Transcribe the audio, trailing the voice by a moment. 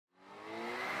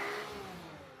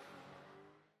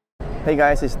Hey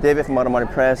guys, it's David from Automotive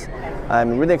Press.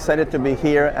 I'm really excited to be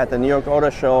here at the New York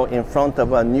Autoshow in front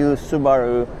of a new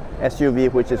Subaru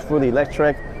SUV which is fully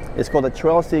electric. It's called the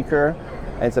Trailseeker,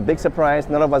 and it's a big surprise.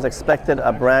 None of us expected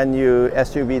a brand new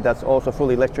SUV that's also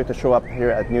fully electric to show up here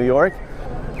at New York.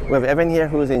 We have Evan here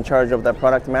who's in charge of the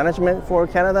product management for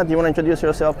Canada. Do you want to introduce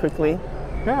yourself quickly?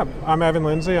 Yeah, I'm Evan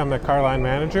Lindsay. I'm the car line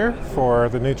manager for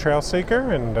the new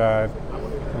Trailseeker and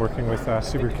working with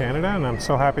Subaru Canada, and I'm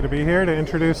so happy to be here to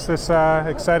introduce this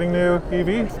exciting new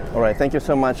EV. All right, thank you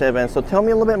so much, Evan. So tell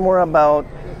me a little bit more about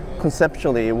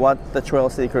conceptually what the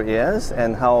Trailseeker is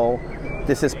and how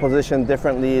this is positioned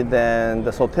differently than the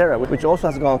Solterra, which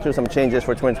also has gone through some changes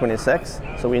for 2026.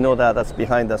 So we know that that's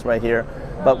behind us right here.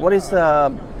 But what is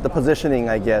the positioning,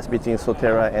 I guess, between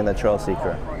Solterra and the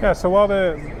Trailseeker? Yeah, so while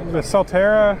the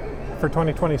Solterra for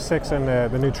 2026 and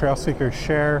the new Trailseeker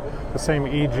share the same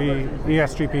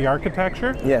ESGP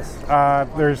architecture, yes,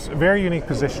 there's very unique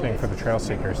positioning for the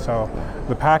Trailseeker. So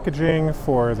the packaging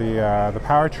for the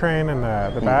powertrain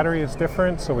and the battery is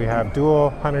different. So we have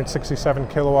dual 167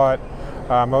 kilowatt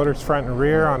motors front and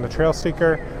rear on the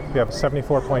Trailseeker. We have a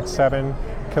 74.7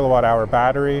 kilowatt hour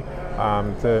battery.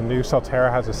 The new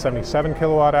Solterra has a 77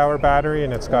 kilowatt hour battery,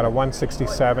 and it's got a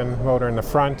 167 motor in the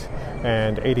front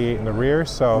and 88 in the rear.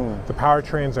 So the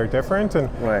powertrains are different,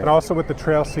 and also with the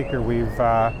Trailseeker, we've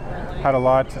had a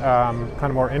lot kind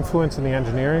of more influence in the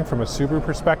engineering from a Subaru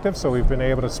perspective. So we've been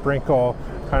able to sprinkle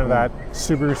kind of that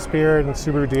Subaru spirit and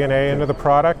Subaru DNA into the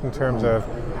product in terms of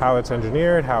how it's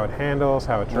engineered, how it handles,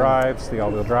 how it drives, the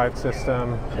all-wheel drive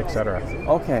system, etc.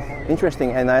 Okay,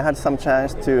 interesting. And I had some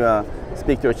chance to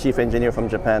speak to a chief engineer from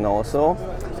Japan also.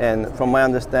 And from my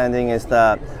understanding is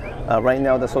that right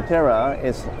now the Solterra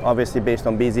is obviously based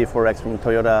on BZ4X from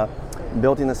Toyota,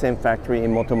 built in the same factory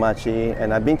in Motomachi.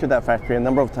 And I've been to that factory a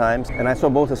number of times, and I saw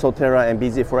both the Solterra and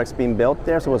BZ4X being built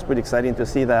there, so it was pretty exciting to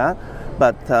see that.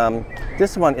 But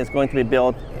this one is going to be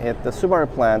built at the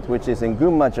Subaru plant, which is in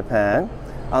Gunma, Japan,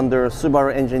 under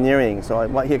Subaru Engineering. So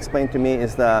what he explained to me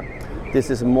is that this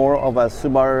is more of a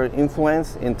Subaru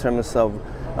influence in terms of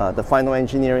the final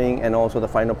engineering and also the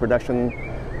final production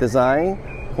design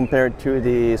compared to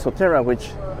the Solterra,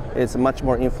 which is much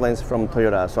more influenced from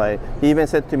Toyota. So he even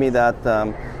said to me that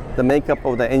the makeup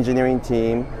of the engineering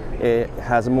team, it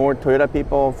has more Toyota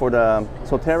people for the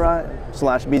Solterra /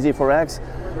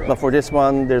 BZ4X, but for this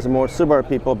one there's more Subaru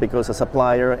people because the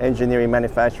supplier, engineering,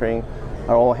 manufacturing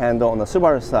are all handled on the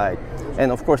Subaru side.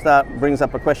 And of course that brings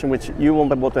up a question which you won't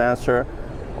be able to answer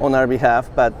on our behalf,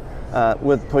 but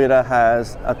with Toyota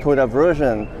has a Toyota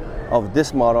version of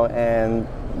this model, and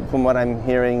from what I'm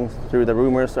hearing through the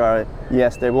rumors are,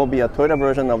 yes, there will be a Toyota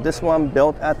version of this one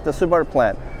built at the Subaru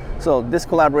plant. So this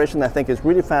collaboration I think is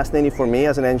really fascinating for me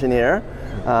as an engineer,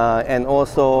 and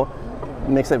also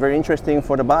makes it very interesting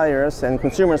for the buyers and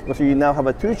consumers because you now have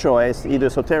a two choice, either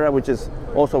Solterra, which is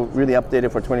also really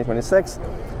updated for 2026,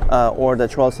 or the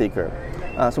Trailseeker.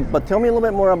 But tell me a little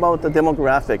bit more about the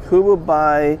demographic. Who will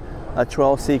buy a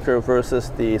Trailseeker versus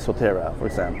the Solterra, for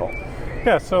example?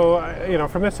 Yeah, so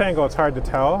from this angle, it's hard to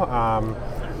tell.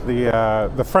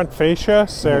 The front fascia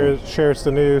shares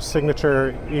the new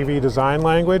signature EV design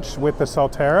language with the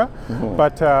Solterra,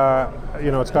 but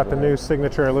it's got the new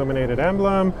signature illuminated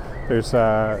emblem. There's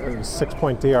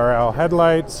 6-point DRL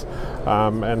headlights,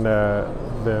 and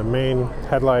the main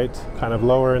headlight kind of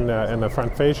lower in the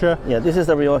front fascia. Yeah, this is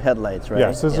the real headlights, right?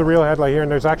 Yes, this is the real headlight here,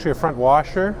 and there's actually a front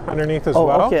washer underneath as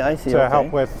well. Okay, I see. To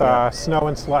help with snow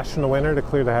and slush in the winter to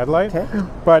clear the headlight. Okay.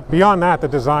 But beyond that, the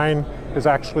design is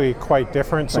actually quite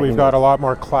different. So we've got a lot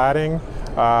more cladding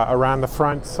around the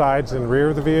front, sides, and rear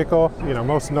of the vehicle.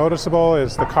 Most noticeable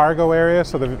is the cargo area.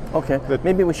 So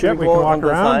maybe we should go on the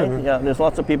side. Yeah, there's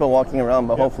lots of people walking around,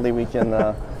 but hopefully we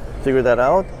can figure that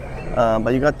out.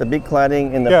 But you got the big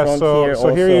cladding in the front here.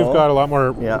 So here you've got a lot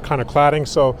more kind of cladding.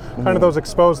 So kind of those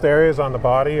exposed areas on the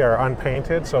body are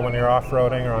unpainted. So when you're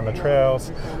off-roading or on the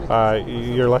trails,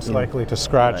 you're less likely to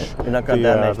scratch. You're not going to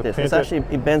damage this. It's actually,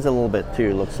 it bends a little bit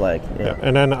too, looks like. Yeah.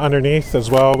 And then underneath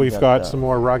as well, we've got some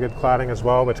more rugged cladding as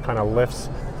well, which kind of lifts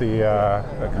the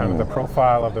kind of the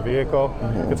profile of the vehicle.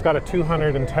 It's got a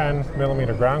 210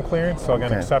 millimeter ground clearance. So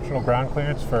again, exceptional ground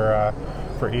clearance for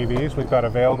EVs. We've got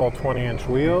available 20-inch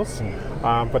wheels,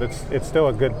 but it's still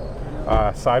a good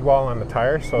sidewall on the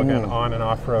tires. So again, on and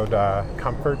off-road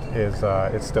comfort is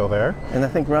it's still there. And I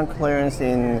think ground clearance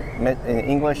in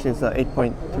English is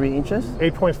 8.3 inches.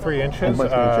 8.3 inches.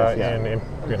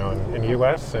 in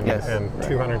US and, Yes. and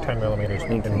 210 millimeters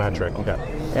in metric. Okay.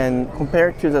 And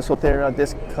compared to the Solterra,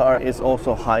 this car is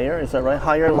also higher, is that right?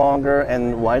 Higher, longer,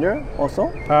 and wider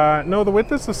also? No, the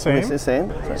width is the same. It's the same?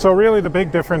 Sorry. So really the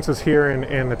big difference is here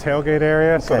in the tailgate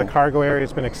area. So Okay. the cargo area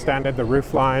has been extended. The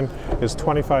roof line is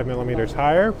 25 millimeters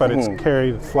higher, but it's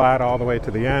carried flat all the way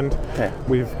to the end. Okay.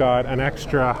 We've got an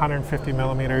extra 150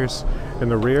 millimeters in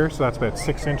the rear, so that's about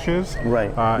 6 inches Right,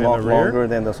 in the rear. longer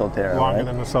than the Solterra, Longer right?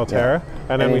 than the Solterra.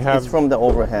 And then And we have... it's from the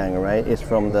overhang, right? It's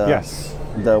from the Yes.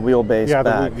 the wheelbase Yeah,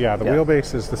 back. the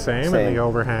wheelbase is the same, and the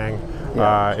overhang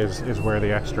is where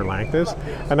the extra length is.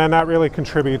 And then that really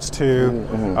contributes to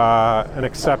an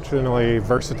exceptionally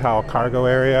versatile cargo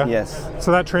area. Yes.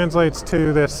 So that translates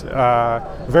to this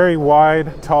very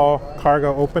wide, tall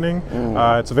cargo opening.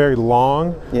 It's very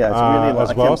long Yeah, it's really long.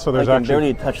 as well. So there's I can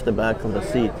actually barely touch the back of the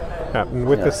seat. yeah, and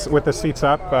with the seats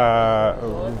up,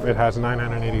 it has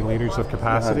 980 liters of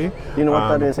capacity. You know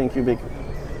what that is in cubic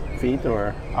feet,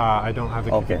 or? I don't have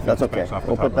the Okay, that's okay. off the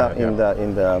We'll top put that of my head,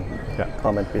 in the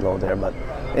comment below there. But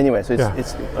anyway, so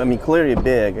it's I mean, clearly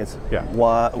big. It's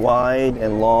wide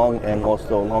and long, and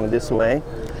also long this way.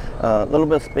 A little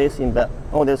bit of space in that.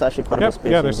 Oh, there's actually quite a bit of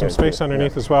space. Yeah, there's some here space too.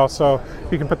 underneath as well. So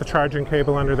you can put the charging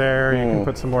cable under there. You can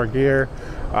put some more gear,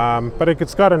 but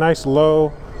it's got a nice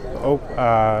low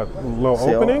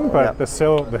opening, but the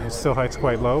sill height's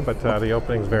quite low, but the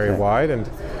opening's very wide, and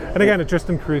again, it just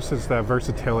increases the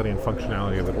versatility and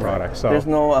functionality of the product. So there's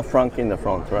no frunk in the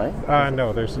front, right?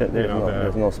 No, there's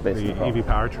no space in the the front. EV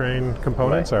powertrain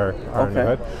components are in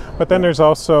Okay. it, but then there's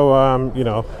also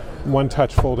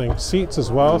one-touch folding seats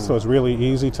as well, so it's really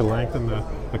easy to lengthen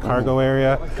the cargo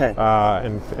area,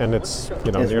 and it's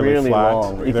It's nearly really flat,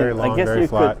 long. very long, I guess very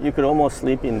flat. you could almost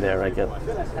sleep in there. Like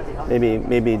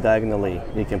maybe diagonally,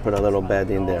 you can put a little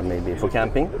bed in there, maybe for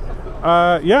camping.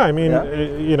 Yeah, I mean,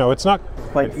 it's not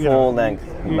Quite full length.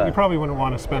 You probably wouldn't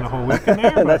want to spend a whole week in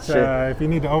there, but if you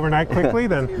need to overnight quickly,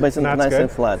 then But it's that's nice good.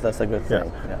 and flat. That's a good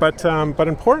thing. Yeah. But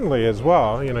importantly as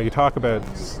well, you talk about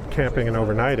camping and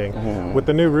overnighting. With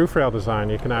the new roof rail design,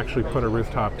 you can actually put a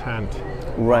rooftop tent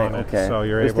Right. on it, Okay. so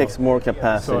you're This able. takes more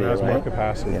capacity. So it has right? more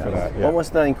capacity for that. Yeah. What was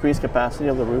the increased capacity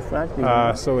of the roof rack? Do you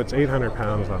remember? So it's 800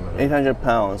 pounds on the 800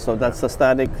 pounds. So that's the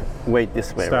static weight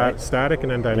this way, right? static,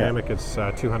 and then dynamic it's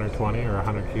 220 or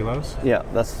 100 kilos. Yeah,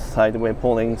 that's sideway,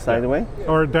 pulling sideway.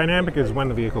 Or dynamic is when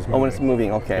the vehicle's moving. Oh, when it's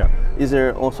moving. Okay. Yeah. Is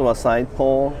there also a side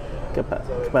pull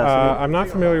capacity? I'm not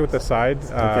familiar with the side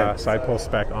pole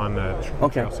spec on the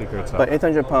Trailseeker itself. But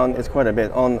 800 pounds is quite a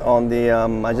bit. On the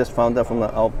I just found out from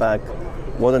the Outback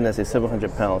Wilderness is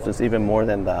 700 pounds. It's even more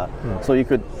than that. So you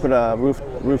could put a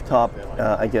rooftop,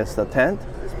 I guess, a tent,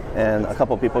 and a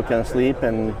couple people can sleep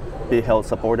and be held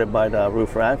supported by the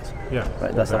roof racks. Yeah,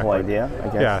 right. That's the whole idea, I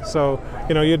guess. Yeah. So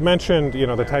you'd mentioned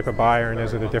the type of buyer, and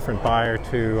is it a different buyer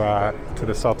to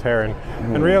the Solterra?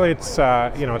 And really, it's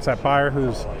it's that buyer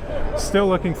who's still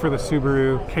looking for the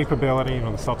Subaru capability. The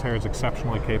Solterra is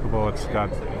exceptionally capable. It's got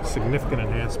significant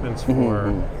enhancements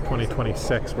for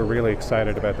 2026. We're really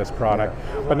excited about this product.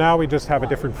 But now we just have a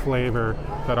different flavor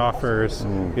that offers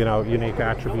unique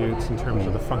attributes in terms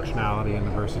of the functionality and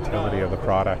the versatility of the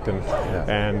product,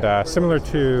 and similar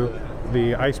to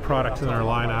the ICE products in our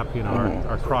lineup,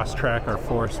 our Crosstrek, our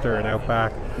Forester, and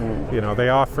Outback, they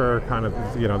offer kind of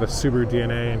the Subaru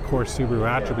DNA and core Subaru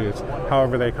attributes.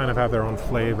 However, they kind of have their own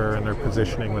flavor and their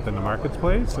positioning within the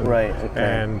marketplace. And, right. Okay.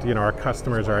 And our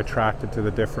customers are attracted to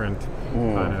the different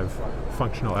kind of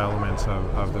functional elements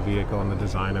of the vehicle and the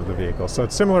design of the vehicle. So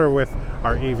it's similar with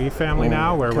our EV family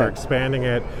now, where we're expanding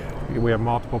it. We have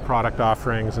multiple product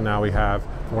offerings, and now we have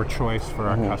more choice for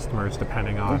our customers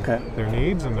depending on their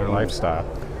needs and their lifestyle.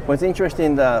 Well, it's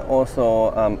interesting that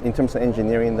also in terms of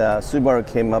engineering, that Subaru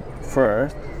came up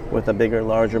first with a bigger,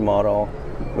 larger model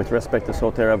with respect to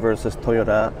Solterra versus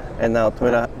Toyota, and now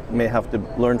Toyota may have to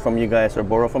learn from you guys or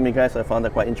borrow from you guys. I found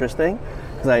that quite interesting,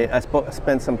 because I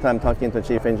spent some time talking to the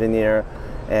chief engineer,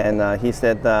 and he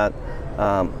said that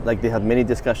like they had many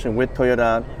discussions with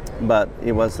Toyota, but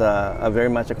it was a very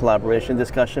much a collaboration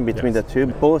discussion between the two,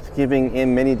 both giving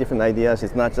in many different ideas.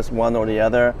 It's not just one or the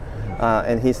other.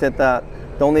 And he said that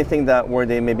the only thing that where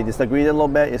they maybe disagreed a little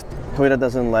bit is Toyota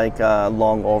doesn't like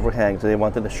long overhang, so they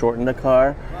wanted to shorten the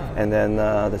car. And then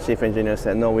the chief engineer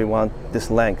said, no, we want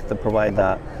this length to provide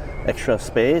that extra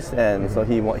space, and so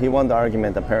he won the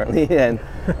argument apparently, and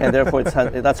therefore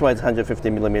that's why it's 150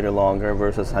 millimeter longer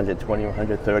versus 120 or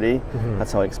 130.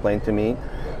 That's how he explained to me.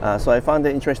 So I found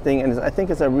it interesting, and I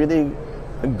think it's a really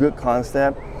good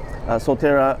concept.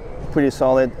 Solterra, pretty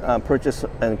solid purchase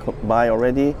and buy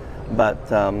already, but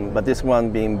this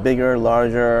one being bigger,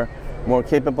 larger, more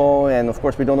capable, and of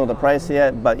course we don't know the price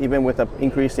yet. But even with an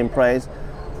increase in price,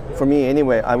 for me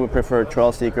anyway, I would prefer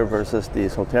Trailseeker versus the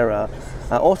Solterra.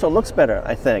 Also looks better,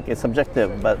 I think. It's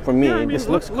subjective, but for me, this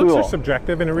looks cool. Looks are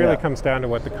subjective, and it really comes down to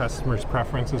what the customer's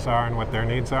preferences are and what their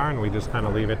needs are, and we just kind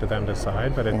of leave it to them to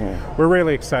decide. But we're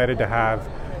really excited to have,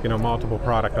 you know, multiple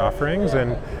product offerings,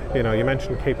 and you know, you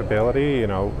mentioned capability. You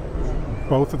know,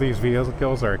 both of these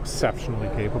vehicles are exceptionally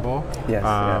capable,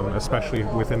 especially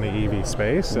within the EV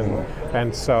space,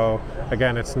 and so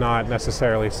again, it's not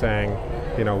necessarily saying,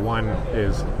 you know, one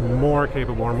is more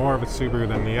capable or more of a Subaru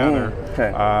than the other,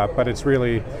 but it's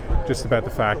really just about the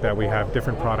fact that we have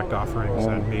different product offerings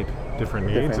that meet different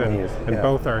needs, and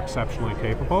both are exceptionally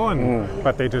capable, and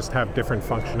but they just have different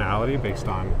functionality based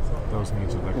on those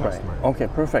needs of the customer. Okay,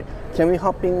 perfect. Can we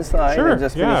hop inside and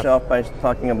just finish off by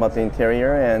talking about the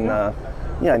interior, and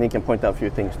and you can point out a few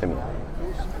things to me.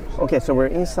 Okay, so we're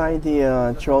inside the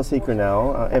Trailseeker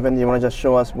now. Evan, do you want to just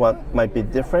show us what might be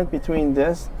different between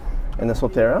this and the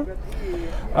Solterra?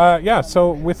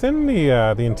 So within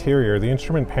the interior, the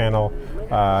instrument panel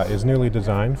is newly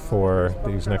designed for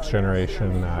these next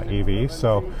generation EVs.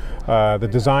 So the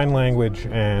design language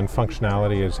and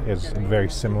functionality is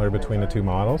very similar between the two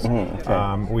models.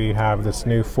 We have this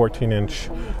new 14-inch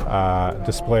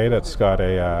display that's got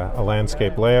a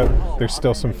landscape layout. There's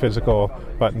still some physical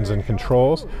buttons and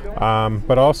controls,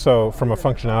 but also from a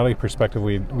functionality perspective,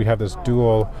 we have this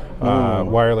dual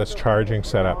wireless charging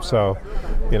setup. So,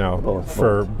 you know,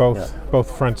 for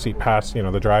both front seat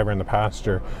the driver and the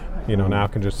passenger, you know, now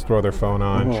can just throw their phone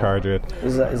on, charge it.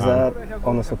 Is that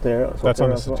on the Solterra? That's on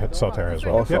the Solterra as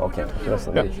well. Also, okay.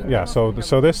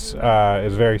 So this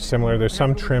is very similar. There's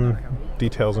some trim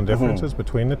details and differences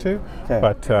between the two,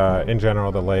 but in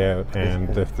general, the layout and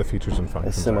the features and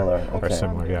functions are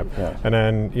similar. And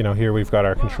then, you know, here we've got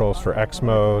our controls for X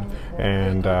mode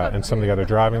and some of the other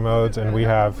driving modes, and we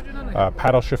have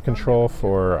paddle shift control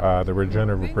for the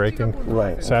regenerative braking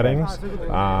settings,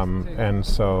 and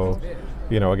so,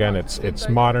 you know, again, it's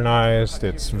modernized,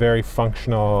 it's very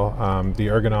functional. The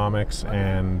ergonomics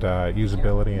and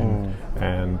usability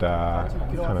and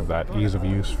kind of that ease of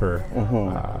use for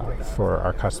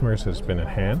our customers has been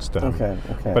enhanced.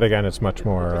 But again, it's much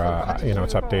more, you know,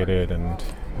 it's updated and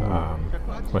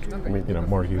much, you know,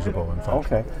 more usable and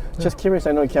functional. Just curious.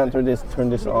 I know you can't turn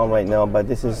this on right now, but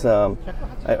this is,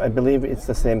 I believe it's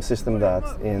the same system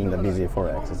that's in the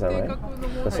BZ4X. Is that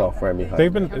right? The software behind.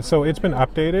 It's been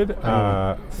updated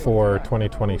for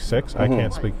 2026. I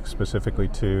can't speak specifically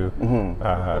to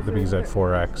the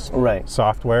BZ4X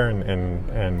software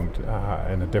and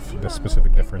the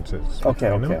specific differences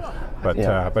between them.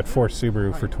 But for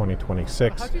Subaru for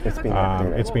 2026, it's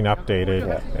been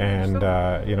updated,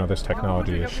 and you know, this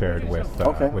technology is shared with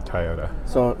Toyota.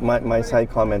 So my side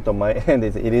comment on my end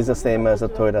is it is the same as the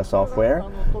Toyota software.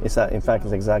 It's in fact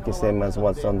it's exactly the same as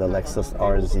what's on the Lexus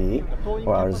RZ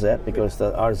or RZ, because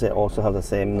the RZ also have the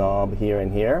same knob here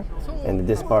and here, and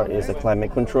this part is a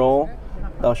climate control.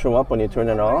 That'll show up when you turn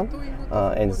it on,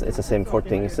 and it's the same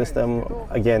 14 system.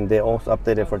 Again, they also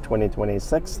updated for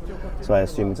 2026, so I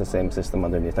assume it's the same system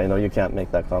underneath. I know you can't make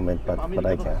that comment, but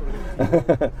I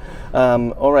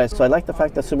can. All right, so I like the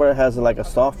fact that Subaru has like a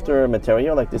softer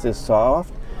material, like this is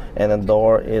soft, and the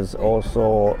door is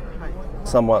also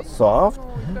somewhat soft,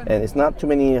 and it's not too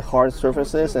many hard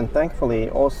surfaces, and thankfully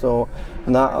also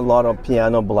not a lot of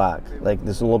piano black. Like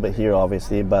there's a little bit here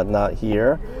obviously, but not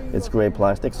here. It's gray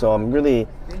plastic, so I'm really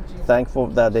thankful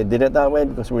that they did it that way,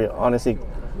 because we honestly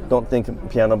don't think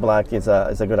piano black is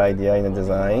a good idea in the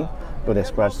design, but they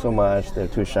scratch so much, they're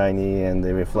too shiny, and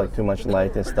they reflect too much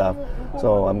light and stuff.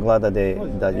 So I'm glad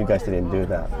that you guys didn't do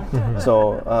that.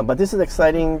 So, but this is an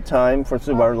exciting time for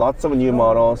Subaru. Lots of new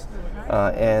models.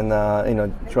 And you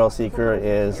know, Trailseeker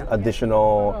is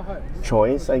additional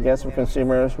choice, I guess, for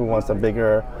consumers who wants a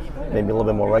bigger, maybe a little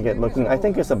bit more rugged looking. I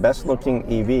think it's the best looking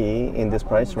EV in this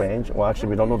price range. Well, actually,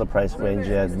 we don't know the price range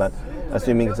yet, but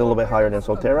assuming it's a little bit higher than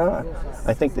Solterra,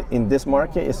 I think that in this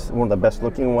market, it's one of the best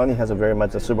looking one. It has a very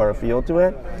much a Subaru feel to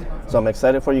it. So I'm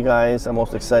excited for you guys. I'm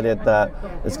also excited that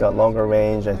it's got longer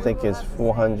range. I think it's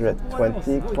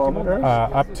 420 kilometers?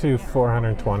 Up to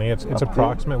 420. It's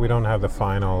approximate. We don't have the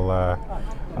final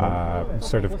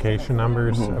certification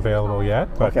numbers available yet,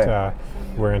 but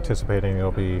we're anticipating it'll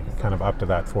be kind of up to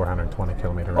that 420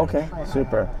 kilometer range. Okay,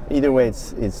 super. Either way,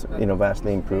 it's you know,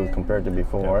 vastly improved compared to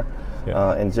before.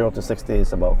 And 0 to 60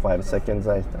 is about 5 seconds,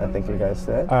 I think you guys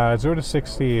said. 0 to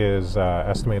 60 is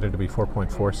estimated to be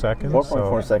 4.4 seconds.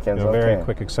 4.4 seconds, you know, very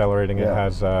quick accelerating. It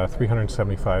has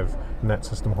 375 net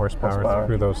system horsepower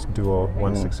through those dual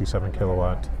 167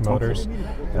 kilowatt motors.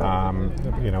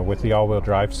 You know, with the all-wheel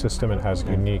drive system, it has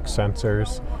unique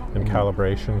sensors and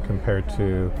calibration compared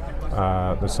to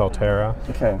the Solterra.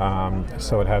 Okay.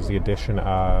 So it has the addition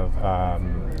of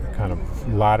kind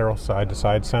of lateral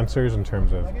side-to-side sensors in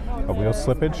terms of wheel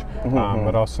slippage,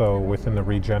 but also within the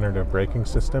regenerative braking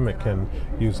system, it can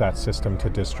use that system to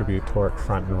distribute torque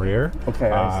front and rear. Okay,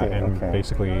 I see. And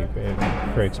basically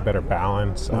it creates better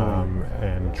balance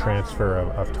and transfer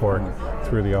of torque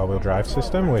through the all-wheel drive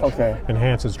system, which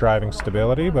enhances driving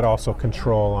stability, but also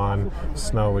control on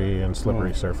snowy and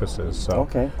slippery surfaces. So,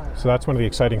 so that's one of the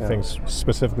exciting things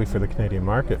specifically for the Canadian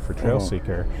market for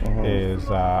Trailseeker is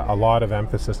a lot of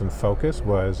emphasis and focus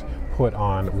was put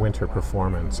on winter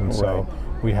performance, and so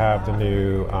we have the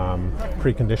new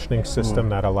preconditioning system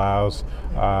that allows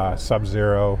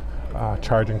sub-zero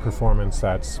charging performance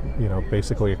that's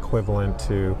basically equivalent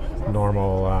to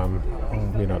normal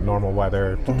normal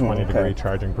weather to 20-degree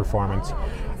charging performance.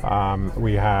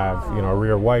 We have a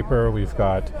rear wiper. We've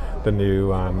got the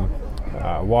new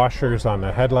washers on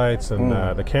the headlights and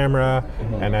the camera,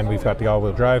 and then we've got the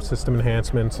all-wheel drive system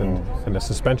enhancements, and the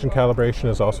suspension calibration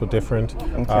is also different.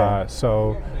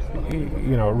 So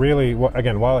really,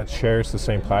 again, while it shares the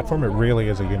same platform, it really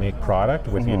is a unique product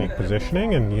with unique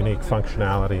positioning and unique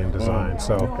functionality and design.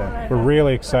 So we're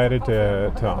really excited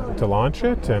to launch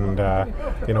it, and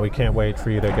we can't wait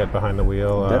for you to get behind the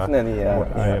wheel.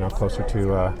 Definitely, closer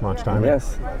to launch time.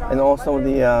 Yes, and also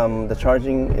the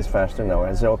charging is faster now,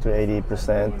 at 0 to 80%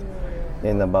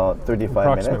 in about 35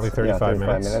 minutes. Approximately 35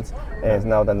 minutes. And it's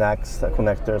now the NACS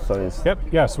connector, so it's...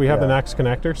 Yes, we have the NACS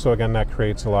connector, so again, that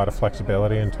creates a lot of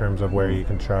flexibility in terms of where you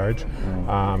can charge.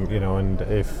 And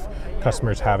if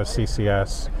customers have a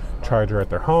CCS charger at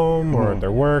their home or at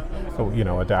their work,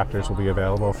 adapters will be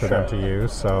available for them to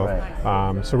use. So,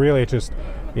 so really it just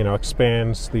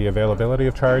expands the availability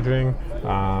of charging,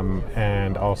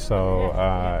 and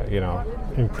also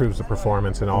improves the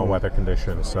performance in all weather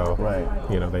conditions. So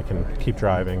they can keep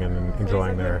driving and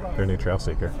enjoying their new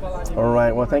Trailseeker. All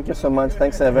right. Well, thank you so much.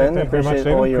 Thanks, Evan. Thank you very much,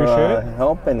 David. All your Appreciate it.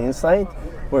 help and insight.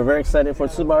 We're very excited for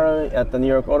Subaru at the New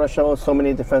York Auto Show. So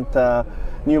many different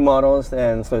new models,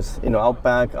 and so it's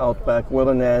Outback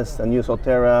Wilderness, a new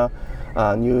Solterra,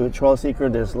 new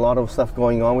Trailseeker. There's a lot of stuff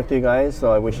going on with you guys.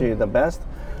 So I wish you the best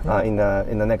in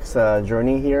the next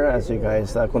journey here as you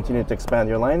guys continue to expand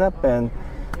your lineup, and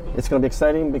it's going to be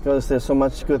exciting because there's so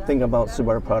much good thing about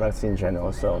Subaru products in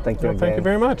general. So thank you again. Thank you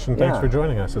very much, and thanks for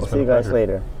joining us. We'll see you guys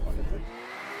later.